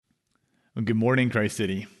Well, good morning, Christ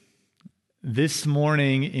City. This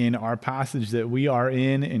morning in our passage that we are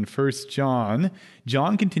in 1 John,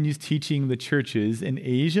 John continues teaching the churches in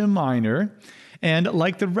Asia Minor. And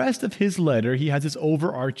like the rest of his letter, he has this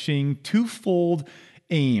overarching twofold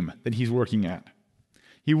aim that he's working at.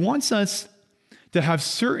 He wants us to have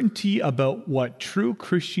certainty about what true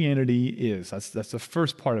Christianity is. That's the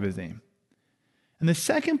first part of his aim. And the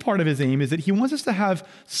second part of his aim is that he wants us to have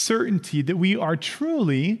certainty that we are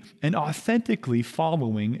truly and authentically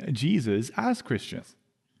following Jesus as Christians.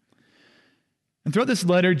 And throughout this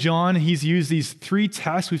letter, John, he's used these three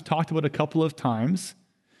tests we've talked about a couple of times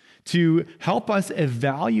to help us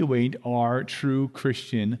evaluate our true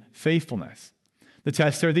Christian faithfulness. The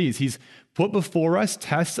tests are these. He's put before us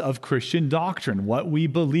tests of Christian doctrine, what we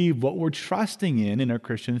believe, what we're trusting in our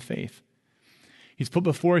Christian faith. He's put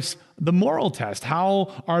before us the moral test,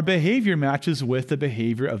 how our behavior matches with the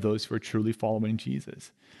behavior of those who are truly following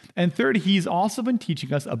Jesus. And third, he's also been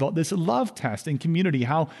teaching us about this love test in community,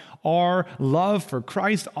 how our love for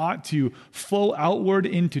Christ ought to flow outward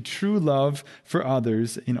into true love for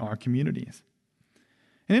others in our communities.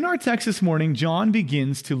 And in our text this morning, John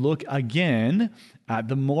begins to look again at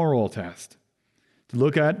the moral test, to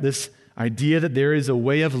look at this idea that there is a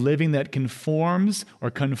way of living that conforms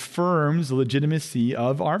or confirms the legitimacy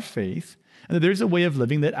of our faith, and that there's a way of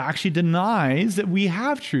living that actually denies that we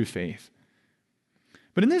have true faith.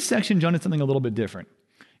 But in this section, John did something a little bit different.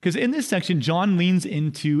 Because in this section, John leans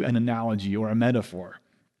into an analogy or a metaphor.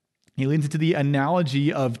 He leans into the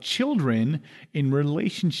analogy of children in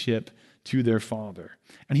relationship to their father.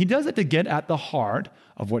 And he does it to get at the heart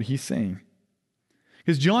of what he's saying.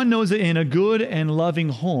 Because John knows that in a good and loving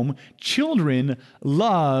home, children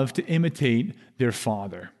love to imitate their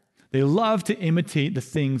father. They love to imitate the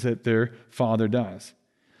things that their father does.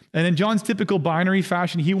 And in John's typical binary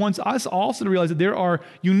fashion, he wants us also to realize that there are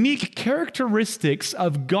unique characteristics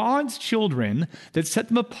of God's children that set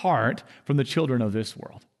them apart from the children of this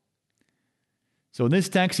world. So in this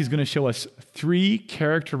text, he's going to show us three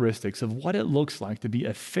characteristics of what it looks like to be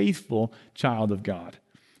a faithful child of God.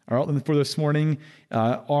 Our outline for this morning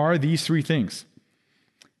are these three things.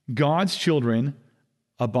 God's children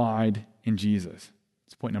abide in Jesus.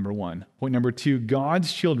 That's point number one. Point number two,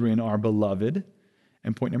 God's children are beloved.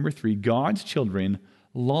 And point number three, God's children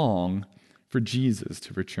long for Jesus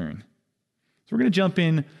to return. So we're going to jump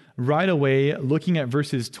in right away, looking at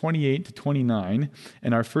verses 28 to 29,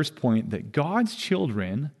 and our first point, that God's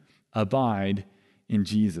children abide in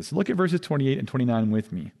Jesus. Look at verses 28 and 29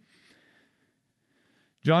 with me.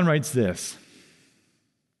 John writes this,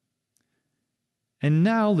 "And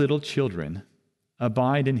now, little children,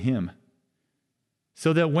 abide in him,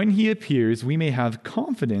 so that when he appears, we may have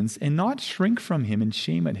confidence and not shrink from him in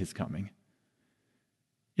shame at his coming.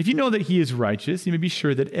 If you know that he is righteous, you may be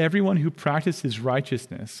sure that everyone who practices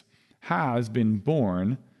righteousness has been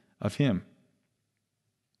born of him."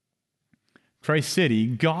 Christ City,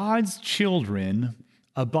 God's children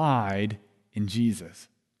abide in Jesus.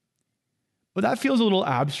 But that feels a little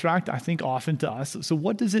abstract, I think, often to us. So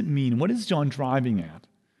what does it mean? What is John driving at?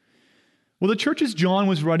 Well, the churches John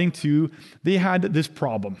was writing to, they had this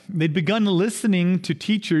problem. They'd begun listening to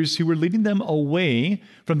teachers who were leading them away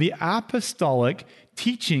from the apostolic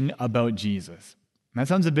teaching about Jesus. And that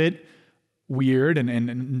sounds a bit weird,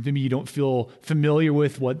 and maybe you don't feel familiar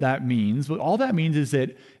with what that means. But all that means is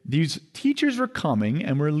that these teachers were coming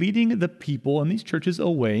and were leading the people in these churches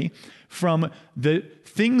away from the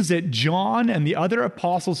things that John and the other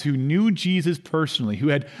apostles who knew Jesus personally, who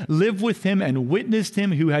had lived with him and witnessed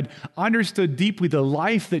him, who had understood deeply the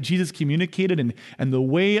life that Jesus communicated and the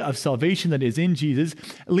way of salvation that is in Jesus,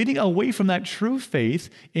 leading away from that true faith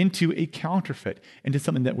into a counterfeit, into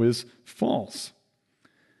something that was false.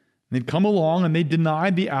 They'd come along and they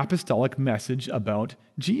denied the apostolic message about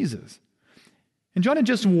Jesus. And John had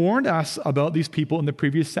just warned us about these people in the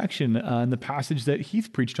previous section, in the passage that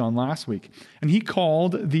Heath preached on last week. And he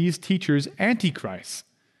called these teachers antichrists.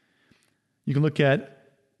 You can look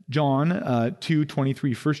at John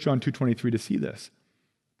 2:23, 1 John 2:23 to see this.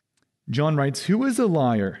 John writes, "Who is a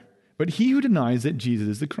liar but he who denies that Jesus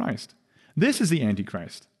is the Christ? This is the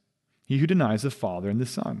antichrist, he who denies the Father and the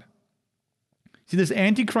Son." See, this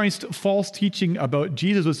antichrist false teaching about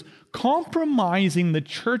Jesus was compromising the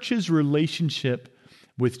church's relationship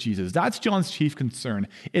with Jesus. That's John's chief concern.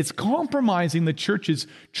 It's compromising the church's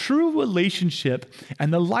true relationship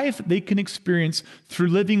and the life that they can experience through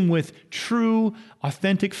living with true,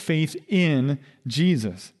 authentic faith in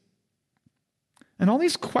Jesus. And all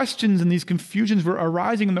these questions and these confusions were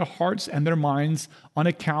arising in their hearts and their minds on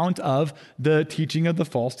account of the teaching of the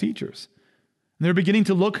false teachers. And they're beginning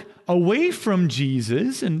to look away from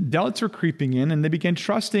Jesus, and doubts are creeping in, and they began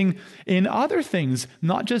trusting in other things,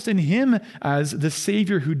 not just in him as the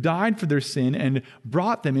Savior who died for their sin and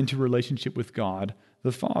brought them into relationship with God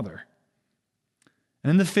the Father. And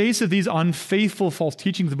in the face of these unfaithful false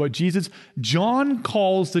teachings about Jesus, John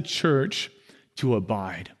calls the church to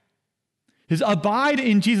abide. His abide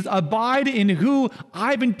in Jesus, abide in who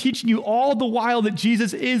I've been teaching you all the while that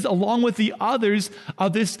Jesus is, along with the others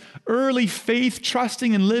of this early faith,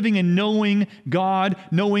 trusting and living and knowing God,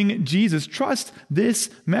 knowing Jesus. Trust this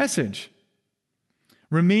message.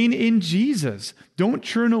 Remain in Jesus. Don't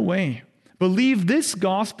turn away. Believe this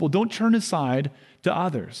gospel. Don't turn aside to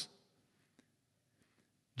others.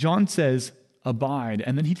 John says, abide,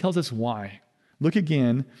 and then he tells us why. Look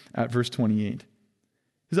again at verse 28.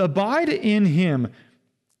 He says, abide in him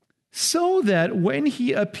so that when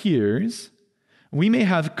he appears, we may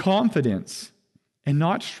have confidence and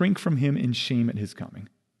not shrink from him in shame at his coming.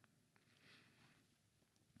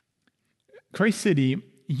 Christ City,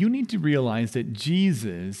 you need to realize that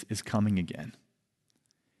Jesus is coming again.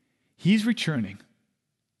 He's returning.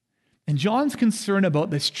 And John's concern about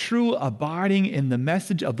this true abiding in the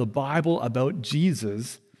message of the Bible about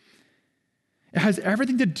Jesus, it has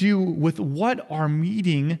everything to do with what our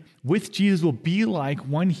meeting with Jesus will be like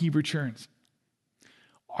when he returns.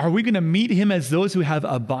 Are we going to meet him as those who have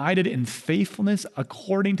abided in faithfulness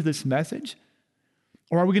according to this message?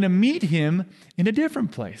 Or are we going to meet him in a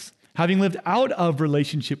different place, having lived out of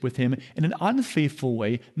relationship with him in an unfaithful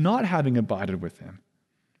way, not having abided with him?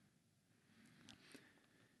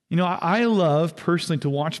 You know, I love personally to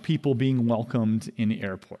watch people being welcomed in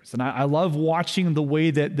airports. And I love watching the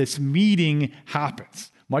way that this meeting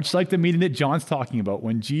happens, much like the meeting that John's talking about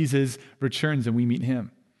when Jesus returns and we meet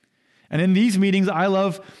him. And in these meetings, I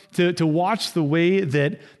love to watch the way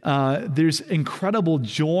that there's incredible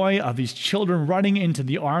joy of these children running into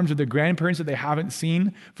the arms of their grandparents that they haven't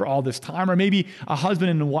seen for all this time, or maybe a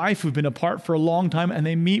husband and a wife who've been apart for a long time, and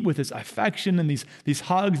they meet with this affection and these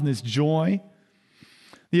hugs and this joy.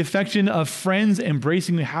 The affection of friends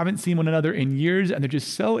embracing who haven't seen one another in years, and they're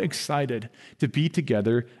just so excited to be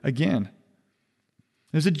together again.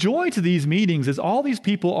 There's a joy to these meetings as all these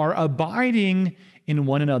people are abiding in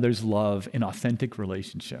one another's love in authentic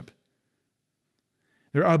relationship.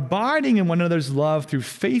 They're abiding in one another's love through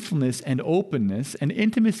faithfulness and openness and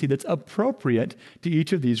intimacy that's appropriate to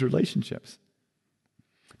each of these relationships.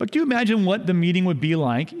 But can you imagine what the meeting would be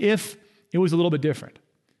like if it was a little bit different?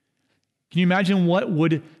 Can you imagine what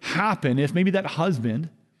would happen if maybe that husband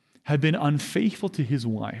had been unfaithful to his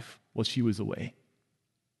wife while she was away?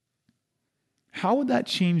 How would that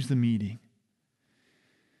change the meeting?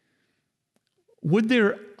 Would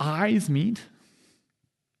their eyes meet?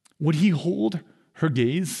 Would he hold her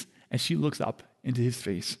gaze as she looks up into his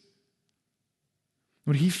face?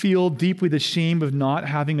 Would he feel deeply the shame of not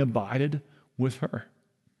having abided with her?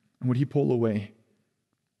 And would he pull away?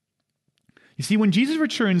 You see, when Jesus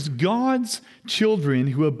returns, God's children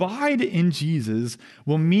who abide in Jesus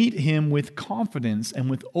will meet him with confidence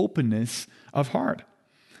and with openness of heart.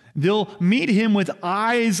 They'll meet him with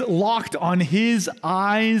eyes locked on his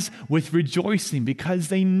eyes with rejoicing because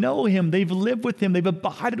they know him, they've lived with him, they've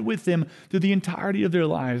abided with him through the entirety of their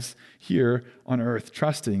lives here on earth,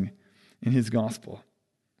 trusting in his gospel.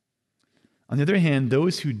 On the other hand,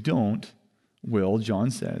 those who don't will,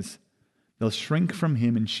 John says, they'll shrink from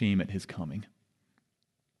him in shame at his coming.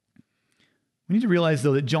 We need to realize,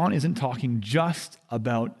 though, that John isn't talking just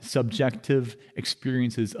about subjective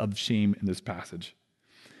experiences of shame in this passage.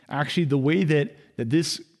 Actually, the way that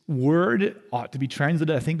this word ought to be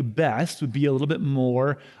translated, I think, best would be a little bit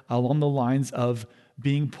more along the lines of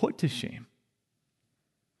being put to shame.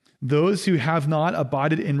 Those who have not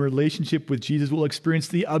abided in relationship with Jesus will experience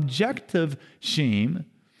the objective shame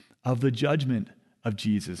of the judgment of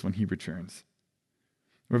Jesus when he returns.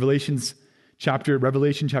 Revelation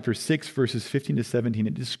chapter 6, verses 15 to 17,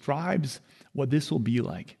 it describes what this will be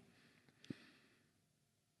like.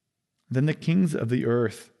 Then the kings of the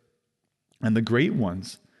earth and the great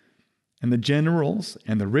ones and the generals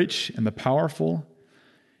and the rich and the powerful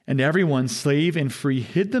and everyone, slave and free,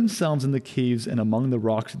 hid themselves in the caves and among the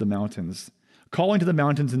rocks of the mountains, calling to the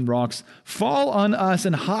mountains and rocks, "Fall on us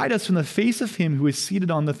and hide us from the face of him who is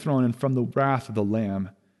seated on the throne and from the wrath of the Lamb.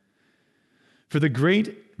 For the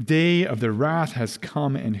great day of their wrath has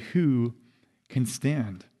come, and who can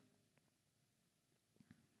stand?"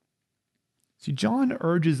 See, John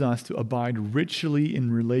urges us to abide richly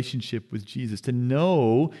in relationship with Jesus, to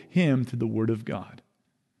know him through the Word of God.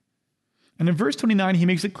 And in verse 29, he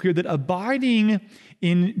makes it clear that abiding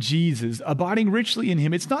in Jesus, abiding richly in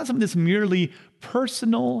him, it's not something that's merely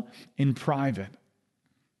personal and private.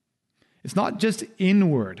 It's not just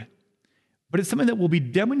inward, but it's something that will be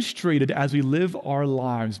demonstrated as we live our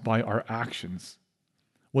lives by our actions.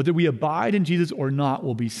 Whether we abide in Jesus or not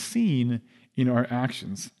will be seen in our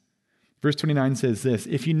actions. Verse 29 says this,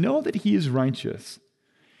 "If you know that he is righteous,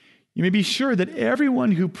 you may be sure that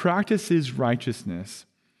everyone who practices righteousness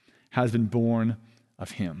has been born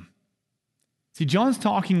of him." See, John's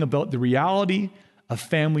talking about the reality of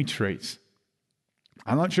family traits.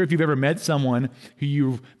 I'm not sure if you've ever met someone who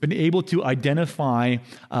you've been able to identify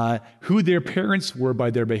who their parents were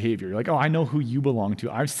by their behavior. You're like, oh, I know who you belong to.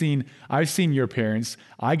 I've seen your parents.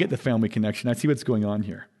 I get the family connection. I see what's going on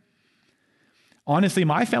here. Honestly,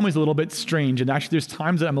 my family's a little bit strange, and actually there's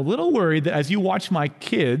times that I'm a little worried that as you watch my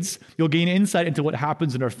kids, you'll gain insight into what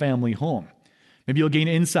happens in our family home. Maybe you'll gain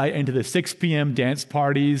insight into the 6 p.m. dance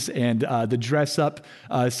parties and the dress-up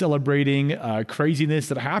celebrating craziness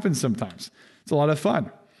that happens sometimes. It's a lot of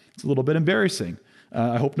fun. It's a little bit embarrassing.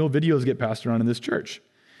 I hope no videos get passed around in this church.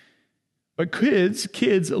 But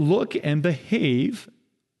kids look and behave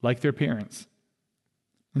like their parents.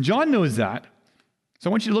 And John knows that. So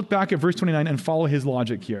I want you to look back at verse 29 and follow his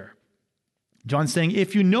logic here. John's saying,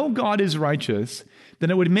 if you know God is righteous, then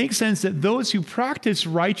it would make sense that those who practice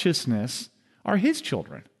righteousness are his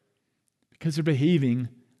children because they're behaving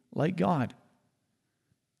like God.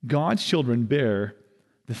 God's children bear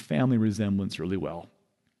the family resemblance really well.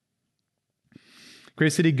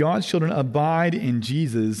 Grace City, God's children abide in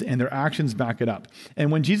Jesus and their actions back it up.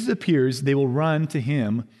 And when Jesus appears, they will run to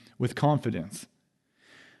him with confidence.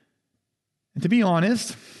 And to be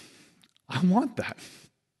honest, I want that.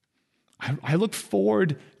 I look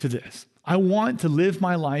forward to this. I want to live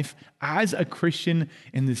my life as a Christian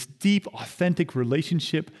in this deep, authentic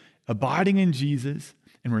relationship, abiding in Jesus,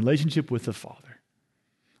 in relationship with the Father.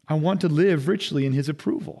 I want to live richly in his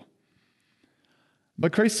approval.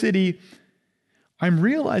 But Christ City, I'm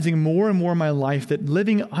realizing more and more in my life that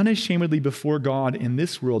living unashamedly before God in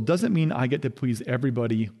this world doesn't mean I get to please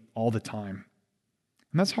everybody all the time.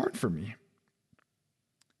 And that's hard for me.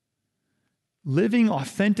 Living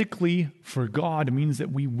authentically for God means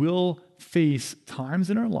that we will face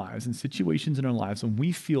times in our lives and situations in our lives when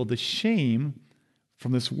we feel the shame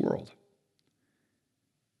from this world.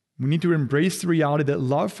 We need to embrace the reality that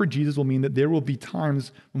love for Jesus will mean that there will be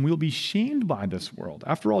times when we will be shamed by this world.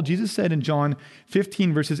 After all, Jesus said in John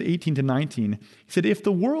 15, verses 18 to 19, he said, "If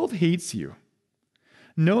the world hates you,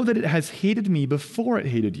 know that it has hated me before it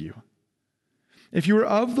hated you. If you were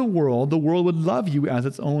of the world would love you as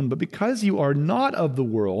its own. But because you are not of the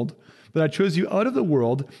world, but I chose you out of the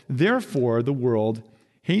world, therefore the world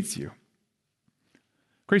hates you."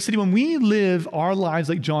 Grace City, when we live our lives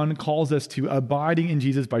like John calls us to, abiding in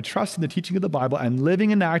Jesus by trusting the teaching of the Bible and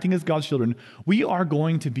living and acting as God's children, we are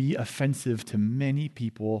going to be offensive to many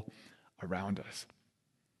people around us.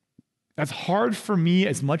 That's hard for me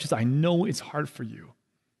as much as I know it's hard for you.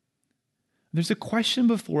 There's a question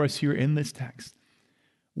before us here in this text.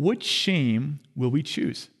 Which shame will we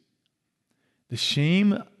choose? The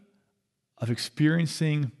shame of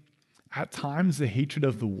experiencing at times the hatred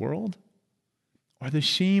of the world, or the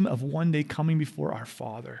shame of one day coming before our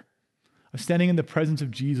Father, of standing in the presence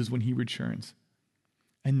of Jesus when he returns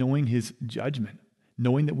and knowing his judgment,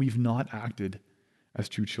 knowing that we've not acted as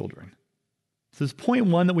true children. So this point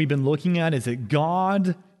one that we've been looking at is that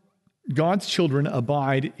God's children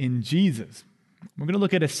abide in Jesus. We're going to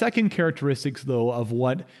look at a second characteristic, though, of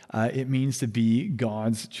what it means to be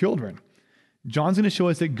God's children. John's going to show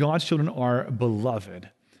us that God's children are beloved.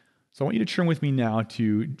 So I want you to turn with me now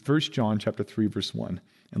to 1 John chapter 3, verse 1,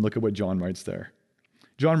 and look at what John writes there.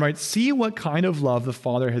 John writes, "See what kind of love the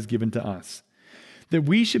Father has given to us, that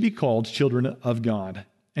we should be called children of God.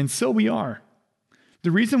 And so we are.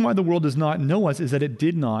 The reason why the world does not know us is that it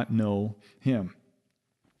did not know him."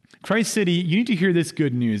 Christ City, you need to hear this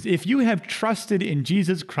good news. If you have trusted in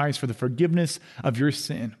Jesus Christ for the forgiveness of your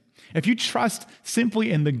sin, if you trust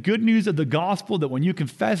simply in the good news of the gospel that when you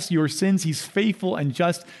confess your sins, he's faithful and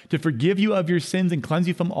just to forgive you of your sins and cleanse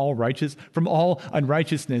you from all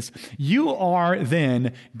unrighteousness, you are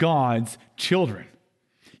then God's children.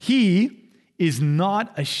 He is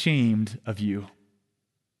not ashamed of you.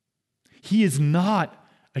 He is not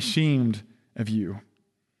ashamed of you.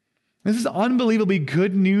 This is unbelievably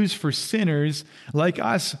good news for sinners like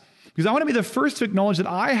us, because I want to be the first to acknowledge that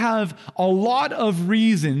I have a lot of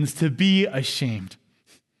reasons to be ashamed.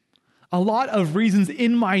 A lot of reasons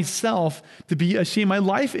in myself to be ashamed. My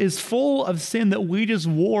life is full of sin that wages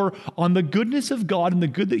war on the goodness of God and the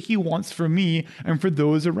good that he wants for me and for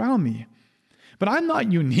those around me. But I'm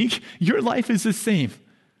not unique. Your life is the same.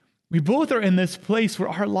 We both are in this place where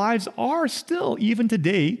our lives are still, even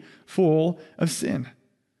today, full of sin.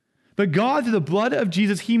 But God, through the blood of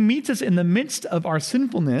Jesus, he meets us in the midst of our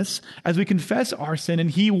sinfulness as we confess our sin, and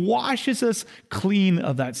he washes us clean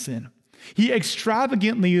of that sin. He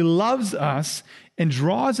extravagantly loves us and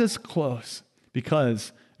draws us close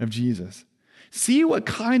because of Jesus. See what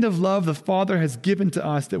kind of love the Father has given to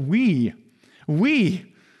us that we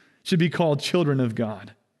should be called children of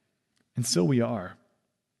God. And so we are.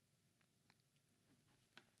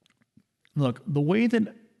 Look, the way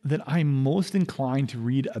that I'm most inclined to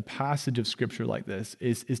read a passage of Scripture like this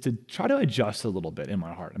is to try to adjust a little bit in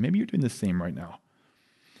my heart. And maybe you're doing the same right now.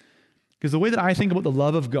 Because the way that I think about the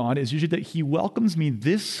love of God is usually that he welcomes me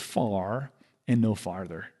this far and no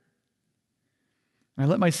farther. I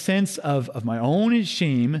let my sense of my own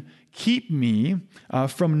shame keep me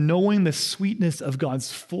from knowing the sweetness of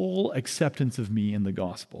God's full acceptance of me in the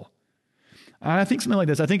gospel. I think something like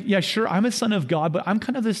this. I think, yeah, sure, I'm a son of God, but I'm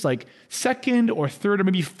kind of this like second or third or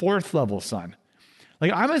maybe fourth level son.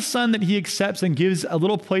 Like I'm a son that he accepts and gives a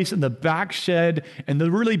little place in the back shed and the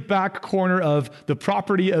really back corner of the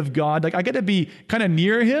property of God. Like I get to be kind of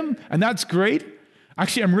near him, and that's great.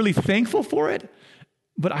 Actually, I'm really thankful for it,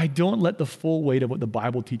 but I don't let the full weight of what the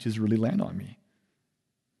Bible teaches really land on me.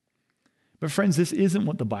 But friends, this isn't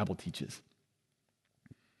what the Bible teaches.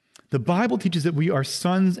 The Bible teaches that we are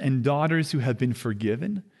sons and daughters who have been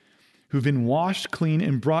forgiven, who've been washed clean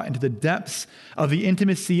and brought into the depths of the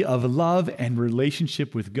intimacy of love and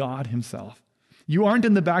relationship with God himself. You aren't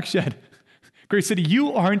in the back shed. Grace City,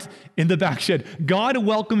 you aren't in the back shed. God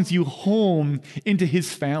welcomes you home into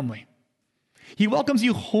his family. He welcomes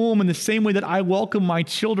you home in the same way that I welcome my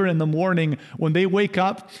children in the morning when they wake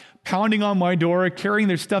up, pounding on my door, carrying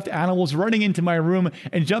their stuffed animals, running into my room,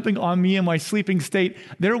 and jumping on me in my sleeping state.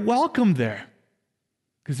 They're welcome there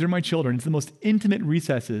because they're my children. It's the most intimate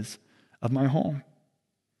recesses of my home.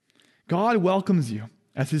 God welcomes you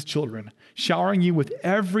as his children, showering you with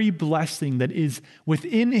every blessing that is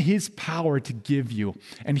within his power to give you.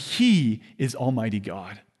 And he is Almighty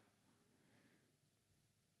God.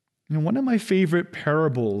 And one of my favorite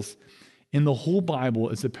parables in the whole Bible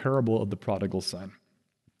is the parable of the prodigal son.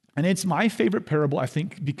 And it's my favorite parable, I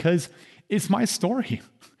think, because it's my story.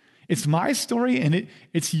 It's my story, and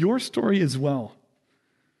it's your story as well.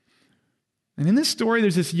 And in this story,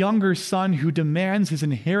 there's this younger son who demands his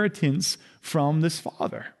inheritance from this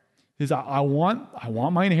father. He says, I want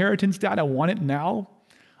my inheritance, Dad. I want it now.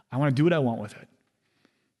 I want to do what I want with it.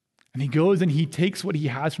 And he goes and he takes what he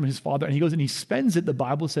has from his father, and he goes and he spends it, the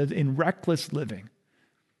Bible says, in reckless living.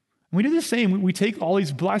 And we do the same. We take all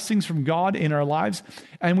these blessings from God in our lives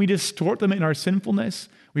and we distort them in our sinfulness.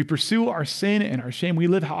 We pursue our sin and our shame. We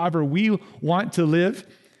live however we want to live.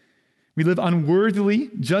 We live unworthily,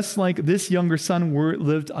 just like this younger son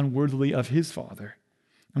lived unworthily of his father.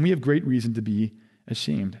 And we have great reason to be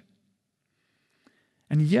ashamed.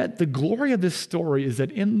 And yet, the glory of this story is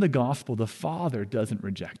that in the gospel, the Father doesn't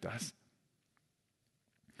reject us.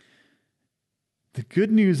 The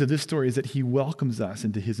good news of this story is that he welcomes us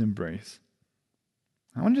into his embrace.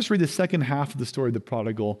 I want to just read the second half of the story of the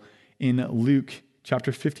prodigal in Luke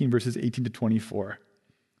chapter 15, verses 18 to 24.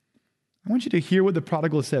 I want you to hear what the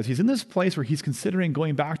prodigal says. He's in this place where he's considering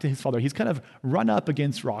going back to his father. He's kind of run up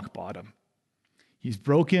against rock bottom. He's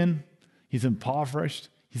broken. He's impoverished.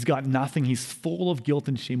 He's got nothing. He's full of guilt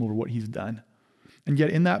and shame over what he's done. And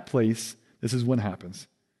yet in that place, this is what happens.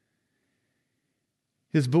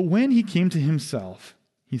 He says, but when he came to himself,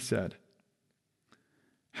 he said,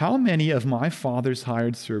 how many of my father's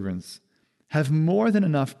hired servants have more than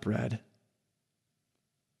enough bread,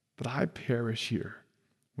 but I perish here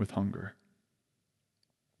with hunger?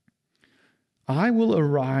 I will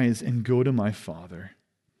arise and go to my father,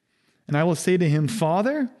 and I will say to him,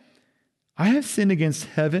 Father, I have sinned against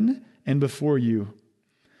heaven and before you.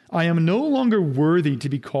 I am no longer worthy to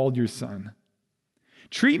be called your son.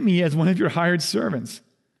 Treat me as one of your hired servants.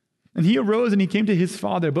 And he arose and he came to his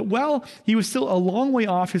father. But while he was still a long way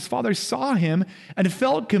off, his father saw him and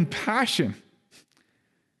felt compassion.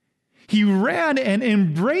 He ran and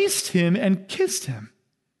embraced him and kissed him.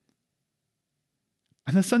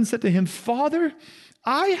 And the son said to him, Father,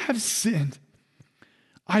 I have sinned.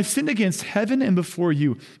 I've sinned against heaven and before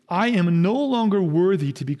you. I am no longer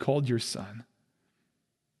worthy to be called your son.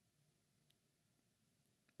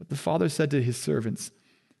 But the father said to his servants,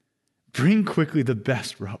 bring quickly the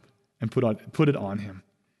best robe and put it on him.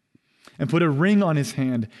 And put a ring on his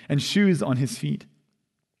hand and shoes on his feet.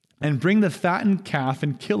 And bring the fattened calf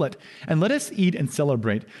and kill it. And let us eat and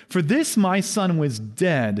celebrate. For this my son was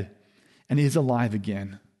dead and is alive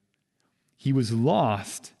again. he was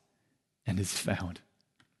lost and is found.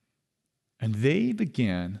 And they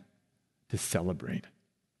began to celebrate.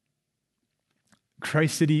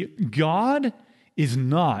 Christ City, God is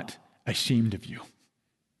not ashamed of you.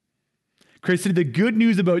 Christ City, the good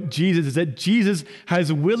news about Jesus is that Jesus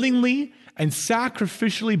has willingly and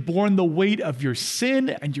sacrificially borne the weight of your sin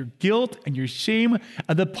and your guilt and your shame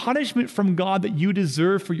and the punishment from God that you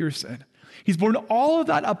deserve for your sin. He's borne all of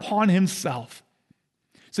that upon himself.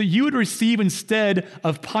 So you would receive, instead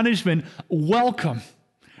of punishment, welcome.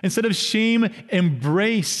 Instead of shame,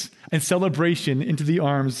 embrace and celebration into the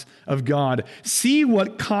arms of God. See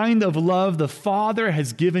what kind of love the Father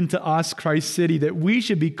has given to us, Christ City, that we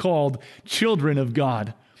should be called children of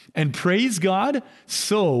God. And praise God,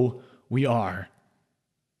 so we are.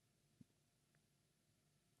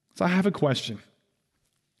 So I have a question.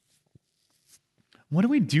 What do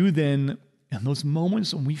we do then in those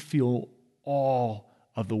moments when we feel all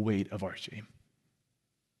of the weight of our shame?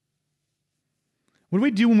 What do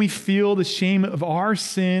we do when we feel the shame of our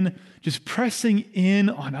sin just pressing in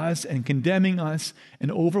on us and condemning us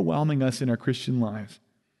and overwhelming us in our Christian lives?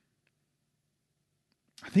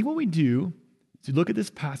 I think what we do is we look at this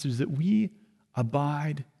passage that we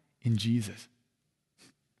abide in Jesus.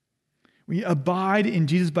 We abide in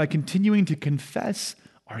Jesus by continuing to confess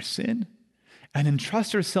our sin and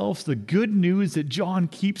entrust ourselves to the good news that John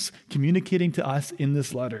keeps communicating to us in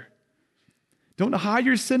this letter. Don't hide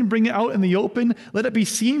your sin, bring it out in the open. Let it be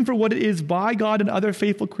seen for what it is by God and other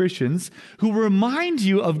faithful Christians who remind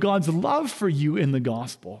you of God's love for you in the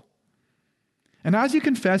gospel. And as you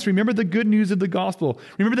confess, remember the good news of the gospel.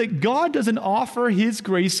 Remember that God doesn't offer his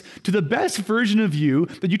grace to the best version of you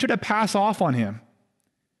that you try to pass off on him.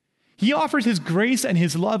 He offers his grace and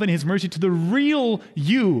his love and his mercy to the real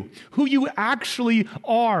you, who you actually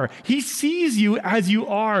are. He sees you as you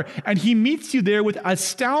are, and he meets you there with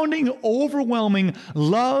astounding, overwhelming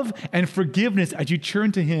love and forgiveness as you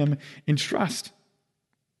turn to him in trust.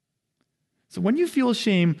 So when you feel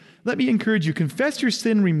shame, let me encourage you, confess your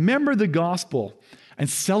sin, remember the gospel, and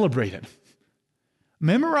celebrate it.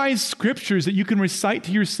 Memorize scriptures that you can recite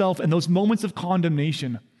to yourself in those moments of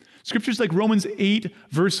condemnation. Scriptures like Romans 8,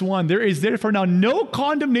 verse 1, there is therefore now no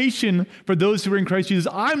condemnation for those who are in Christ Jesus.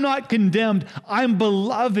 I'm not condemned. I'm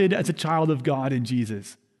beloved as a child of God in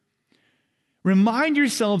Jesus. Remind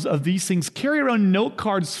yourselves of these things. Carry around note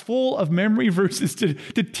cards full of memory verses to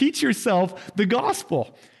teach yourself the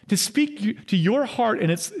gospel, to speak to your heart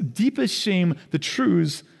in its deepest shame the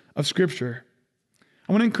truths of Scripture.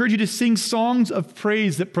 I want to encourage you to sing songs of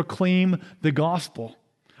praise that proclaim the gospel.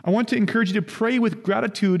 I want to encourage you to pray with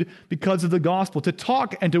gratitude because of the gospel, to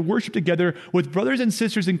talk and to worship together with brothers and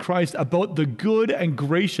sisters in Christ about the good and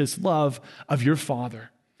gracious love of your Father.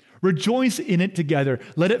 Rejoice in it together.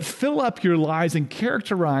 Let it fill up your lives and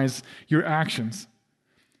characterize your actions.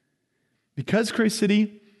 Because, Christ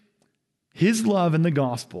City, his love in the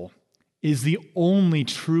gospel is the only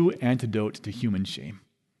true antidote to human shame.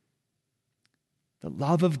 The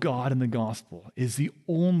love of God in the gospel is the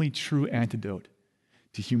only true antidote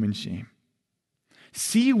to human shame.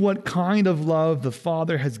 See what kind of love the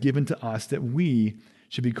Father has given to us that we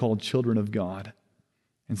should be called children of God.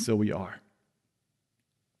 And so we are.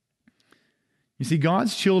 You see,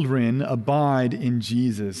 God's children abide in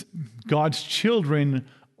Jesus. God's children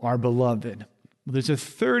are beloved. Well, there's a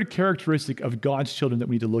third characteristic of God's children that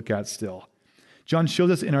we need to look at still. John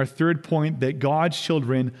shows us in our third point that God's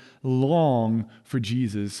children long for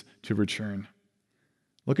Jesus to return.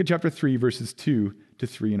 Look at chapter 3, verses 2 to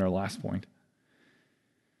 3 in our last point.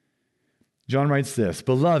 John writes this,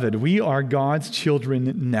 "Beloved, we are God's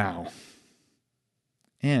children now,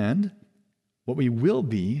 and what we will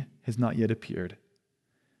be has not yet appeared.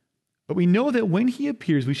 But we know that when he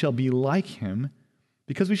appears, we shall be like him,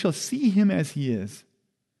 because we shall see him as he is.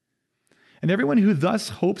 And everyone who thus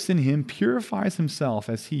hopes in him purifies himself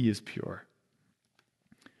as he is pure."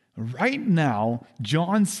 Right now,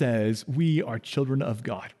 John says we are children of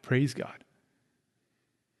God. Praise God.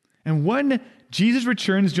 And when Jesus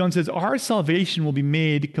returns, John says our salvation will be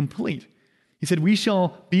made complete. He said we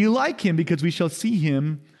shall be like him because we shall see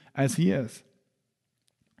him as he is.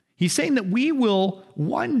 He's saying that we will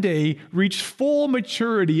one day reach full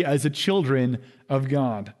maturity as the children of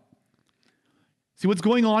God. See, what's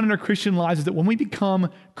going on in our Christian lives is that when we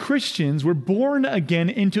become Christians, we're born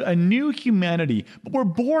again into a new humanity. But we're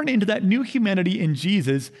born into that new humanity in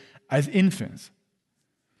Jesus as infants.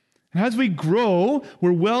 And as we grow,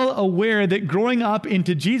 we're well aware that growing up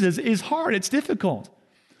into Jesus is hard. It's difficult.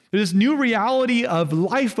 There's this new reality of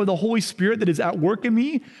life by the Holy Spirit that is at work in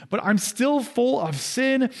me, but I'm still full of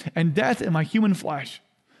sin and death in my human flesh.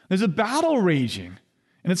 There's a battle raging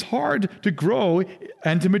And it's hard to grow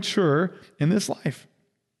and to mature in this life.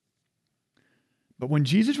 But when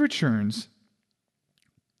Jesus returns,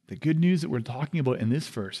 the good news that we're talking about in this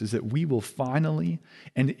verse is that we will finally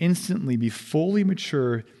and instantly be fully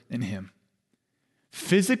mature in him.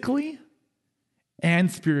 Physically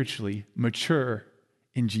and spiritually mature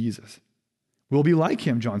in Jesus. We'll be like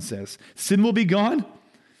him, John says. Sin will be gone.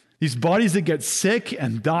 These bodies that get sick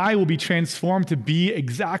and die will be transformed to be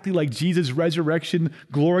exactly like Jesus' resurrection,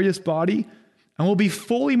 glorious body. And we'll be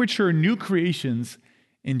fully mature, new creations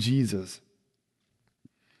in Jesus.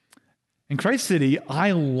 In Christ City,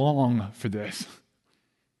 I long for this.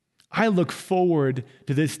 I look forward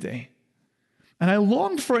to this day. And I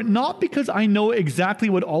long for it not because I know exactly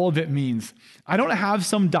what all of it means. I don't have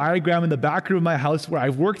some diagram in the back room of my house where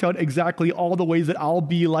I've worked out exactly all the ways that I'll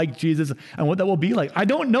be like Jesus and what that will be like. I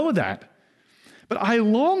don't know that. But I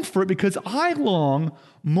long for it because I long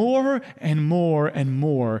more and more and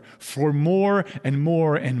more for more and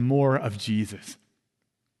more and more of Jesus.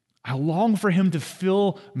 I long for him to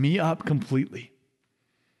fill me up completely.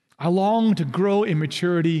 I long to grow in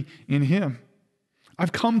maturity in him.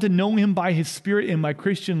 I've come to know him by his Spirit in my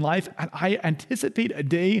Christian life, and I anticipate a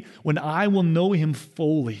day when I will know him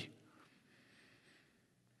fully.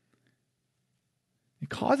 It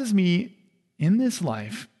causes me in this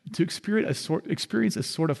life to experience a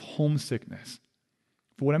sort of homesickness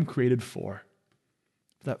for what I'm created for,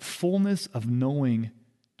 that fullness of knowing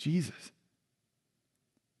Jesus.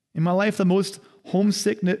 In my life, the most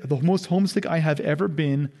homesick I have ever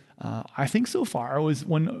been, I think so far, was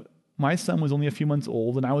when my son was only a few months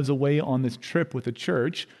old, and I was away on this trip with a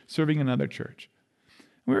church, serving another church.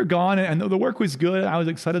 We were gone, and the work was good. I was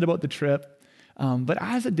excited about the trip. But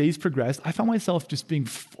as the days progressed, I found myself just being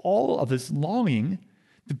full of this longing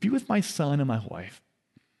to be with my son and my wife.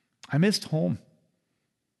 I missed home.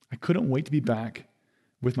 I couldn't wait to be back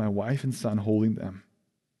with my wife and son holding them.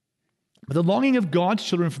 But the longing of God's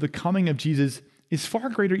children for the coming of Jesus is far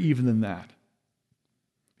greater even than that.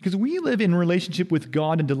 Because we live in relationship with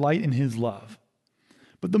God and delight in his love.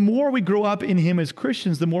 But the more we grow up in him as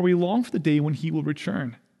Christians, the more we long for the day when he will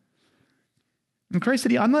return. In Christ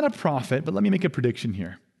City, I'm not a prophet, but let me make a prediction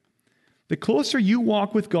here. The closer you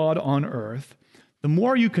walk with God on earth, the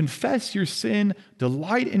more you confess your sin,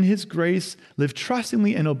 delight in his grace, live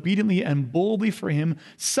trustingly and obediently and boldly for him,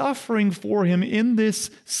 suffering for him in this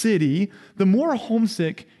city, the more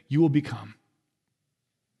homesick you will become.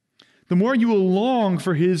 The more you will long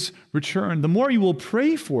for his return, the more you will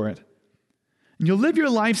pray for it. And you'll live your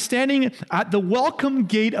life standing at the welcome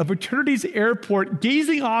gate of eternity's airport,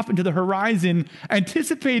 gazing off into the horizon,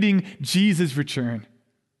 anticipating Jesus' return.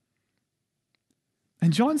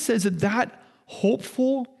 And John says that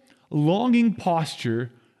hopeful, longing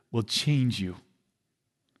posture will change you.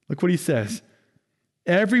 Look what he says.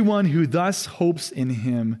 Everyone who thus hopes in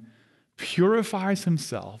him purifies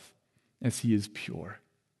himself as he is pure.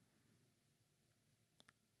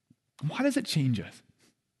 Why does it change us?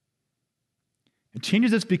 It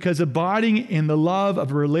changes us because abiding in the love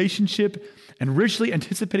of a relationship and richly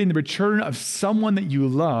anticipating the return of someone that you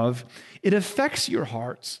love, it affects your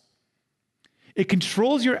hearts. It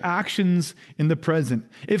controls your actions in the present.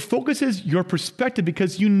 It focuses your perspective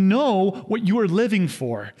because you know what you are living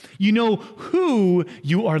for. You know who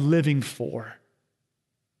you are living for.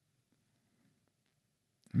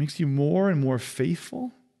 It makes you more and more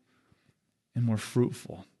faithful and more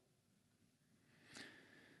fruitful.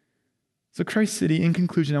 So Christ City, in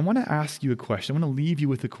conclusion, I want to ask you a question. I want to leave you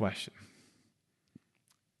with a question.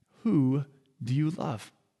 Who do you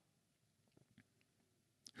love?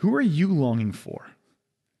 Who are you longing for?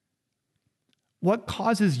 What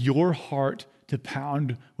causes your heart to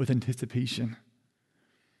pound with anticipation?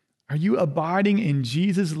 Are you abiding in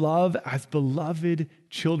Jesus' love as beloved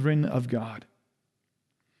children of God?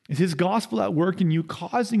 Is his gospel at work in you,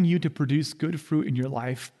 causing you to produce good fruit in your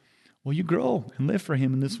life? Will you grow and live for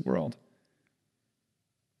him in this world?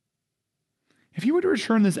 If you were to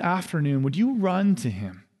return this afternoon, would you run to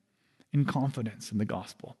him in confidence in the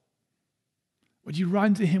gospel? Would you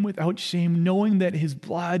run to him without shame, knowing that his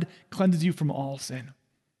blood cleanses you from all sin?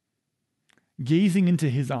 Gazing into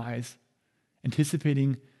his eyes,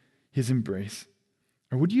 anticipating his embrace?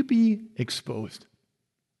 Or would you be exposed?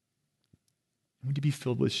 Would you be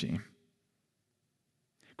filled with shame?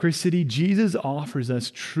 Christ City, Jesus offers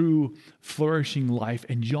us true, flourishing life,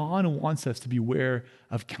 and John wants us to beware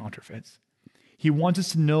of counterfeits. He wants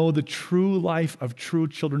us to know the true life of true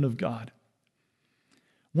children of God.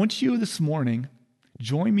 Won't you this morning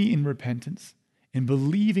join me in repentance and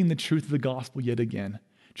believing the truth of the gospel yet again,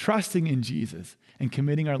 trusting in Jesus and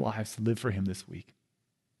committing our lives to live for him this week?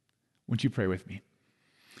 Won't you pray with me?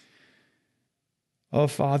 Oh,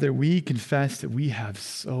 Father, we confess that we have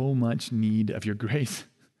so much need of your grace.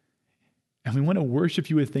 And we want to worship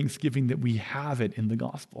you with thanksgiving that we have it in the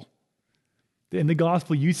gospel. In the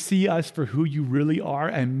gospel, you see us for who you really are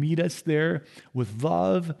and meet us there with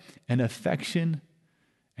love and affection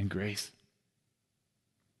and grace.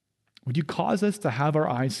 Would you cause us to have our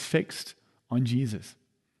eyes fixed on Jesus,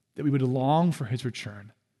 that we would long for his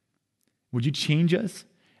return? Would you change us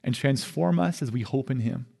and transform us as we hope in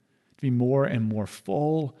him to be more and more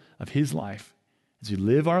full of his life as we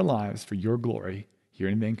live our lives for your glory here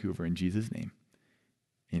in Vancouver? In Jesus' name,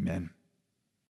 amen.